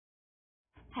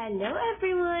Hello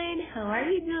everyone, how are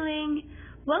you doing?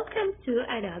 Welcome to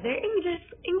another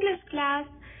English class.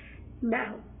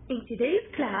 Now, in today's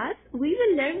class, we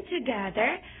will learn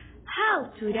together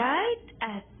how to write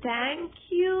a thank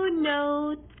you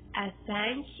note. A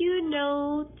thank you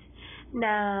note.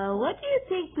 Now, what do you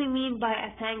think we mean by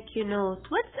a thank you note?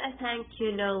 What's a thank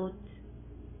you note?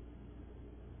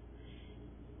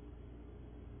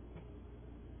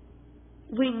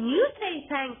 When you say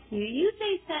you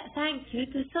say thank you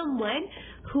to someone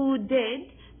who did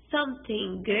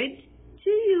something good to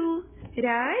you,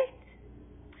 right?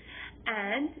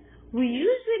 And we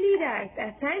usually write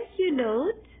a thank you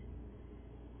note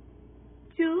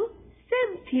to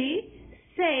simply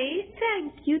say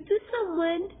thank you to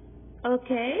someone,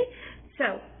 okay? So,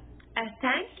 a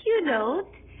thank you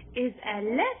note is a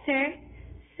letter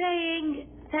saying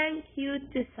thank you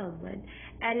to someone.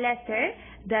 A letter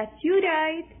that you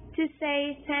write to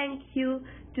say thank you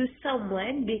to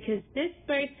someone because this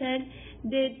person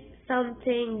did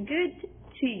something good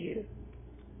to you.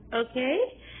 Okay?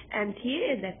 And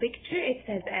here in the picture it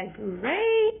says a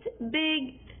great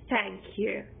big thank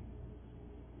you.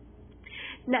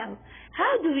 Now,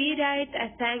 how do we write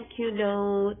a thank you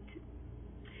note?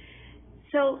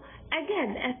 So,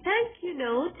 again, a thank you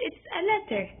note, it's a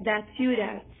letter that you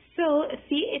write. So,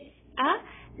 see, it's a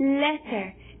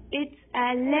letter. It's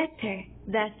a letter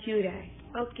that you write.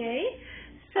 Okay?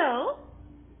 So,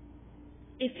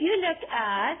 if you look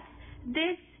at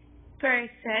this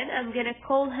person, I'm going to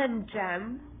call him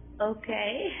Jem.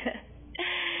 Okay?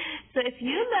 So, if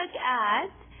you look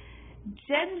at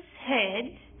Jem's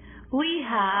head, we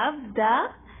have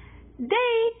the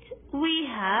date. We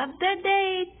have the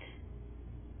date.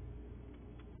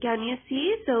 Can you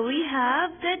see? So we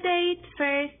have the date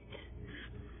first.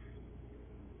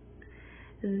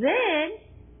 Then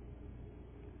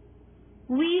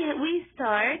we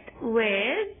start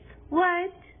with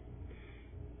what?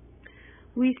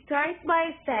 We start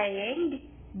by saying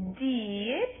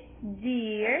dear.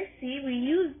 See, we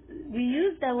use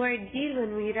the word dear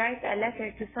when we write a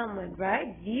letter to someone,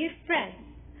 right? Dear friend,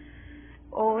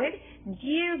 or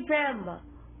dear grandma,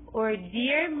 or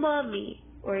dear mommy,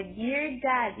 or dear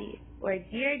daddy, or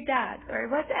dear dad, or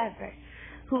whatever.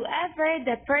 Whoever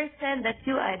the person that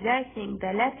you are writing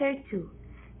the letter to.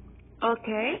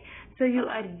 Okay? So you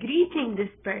are greeting this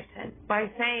person by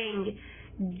saying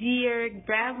dear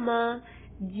grandma,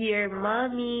 dear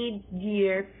mommy,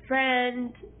 dear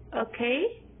friend.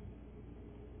 Okay?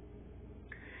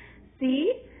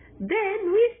 See?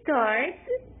 Then we start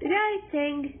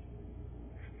writing.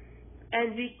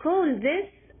 And we call this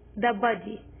the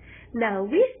body. Now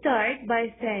we start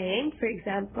by saying, for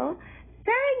example,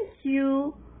 thank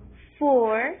you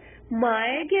for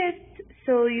my gift.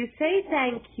 So you say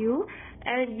thank you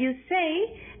and you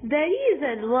say the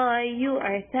reason why you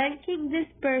are thanking this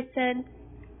person.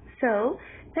 So,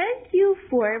 thank you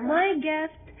for my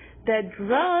gift. The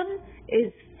drum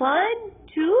is fun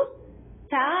to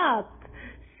tap.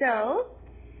 So,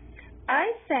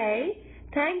 I say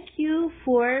thank you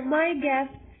for my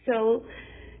gift. So,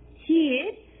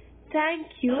 here, thank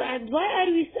you. And why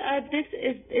are we?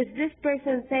 Is this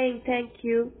person saying thank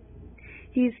you?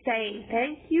 He's saying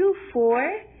thank you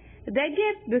for the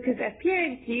gift because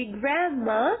apparently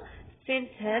Grandma sent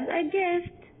him a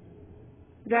gift,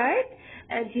 right?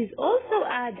 And he's also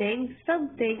adding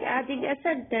a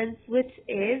sentence which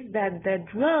is that the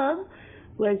drum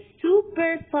was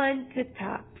super fun to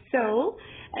tap. So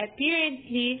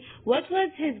apparently, what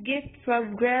was his gift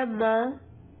from Grandma?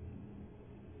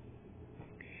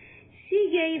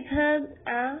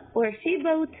 She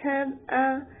bought him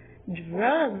a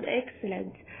drum.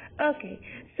 Excellent. Okay,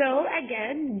 so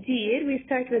again, dear, we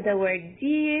start with the word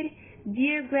dear.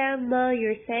 Dear grandma,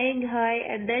 you're saying hi,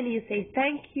 and then you say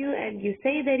thank you, and you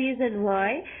say the reason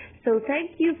why. So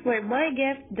thank you for my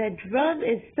gift. The drum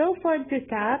is so fun to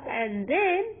tap, and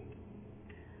then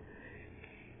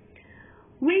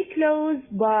we close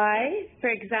by, for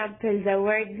example, the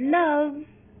word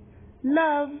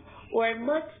love, or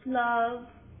much love,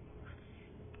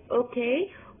 okay,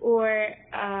 or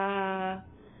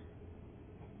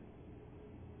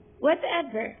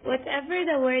whatever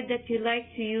the word that you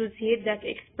like to use here that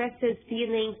expresses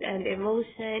feelings and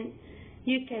emotion,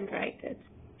 you can write it,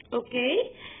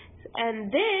 okay?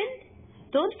 And then,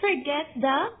 don't forget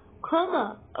the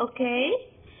comma, okay?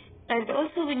 And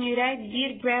also when you write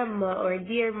dear grandma or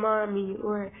dear mommy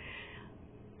or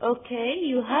okay,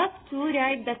 you have to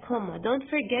write the comma. Don't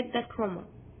forget the comma.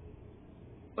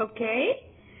 Okay?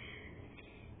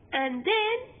 And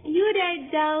then you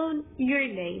write down your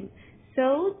name.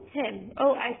 So, Tim.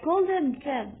 Oh, I called him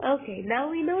Tim. Okay, now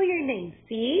we know your name.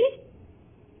 See?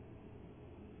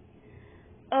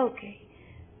 Okay.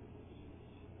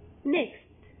 Next.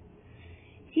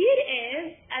 Here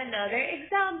is another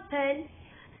example.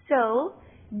 So,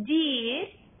 dear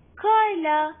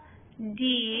Carla,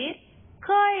 dear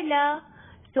Carla.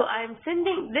 So I'm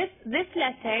sending this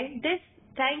letter, this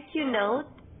thank you note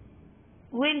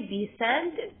will be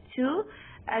sent to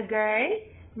a girl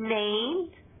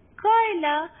named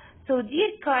Carla. So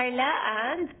dear Carla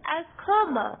and a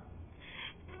comma.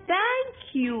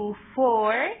 Thank you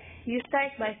for, you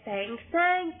start by saying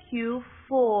thank you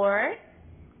for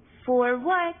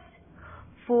what?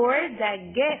 For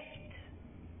the gift.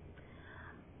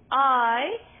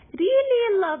 I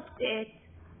really loved it.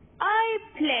 I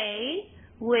play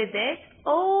with it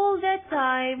all the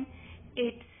time.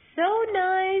 It's so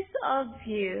nice of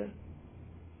you.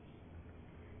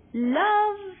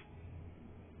 Love,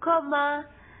 comma,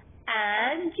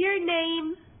 and your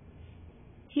name.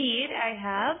 Here I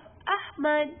have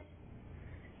Ahmad.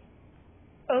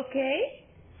 Okay?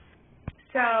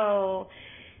 So,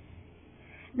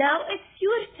 now it's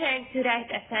your turn to write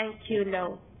a thank you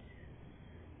note.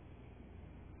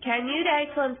 Can you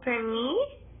write one for me?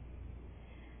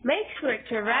 Make sure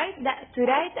to write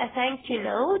a thank you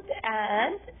note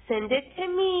and send it to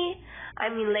me. I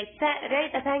mean,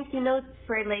 write a thank you note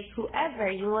for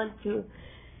whoever you want to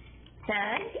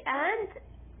thank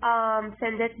and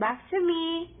send it back to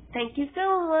me. Thank you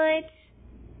so much.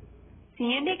 See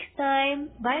you next time.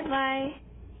 Bye bye.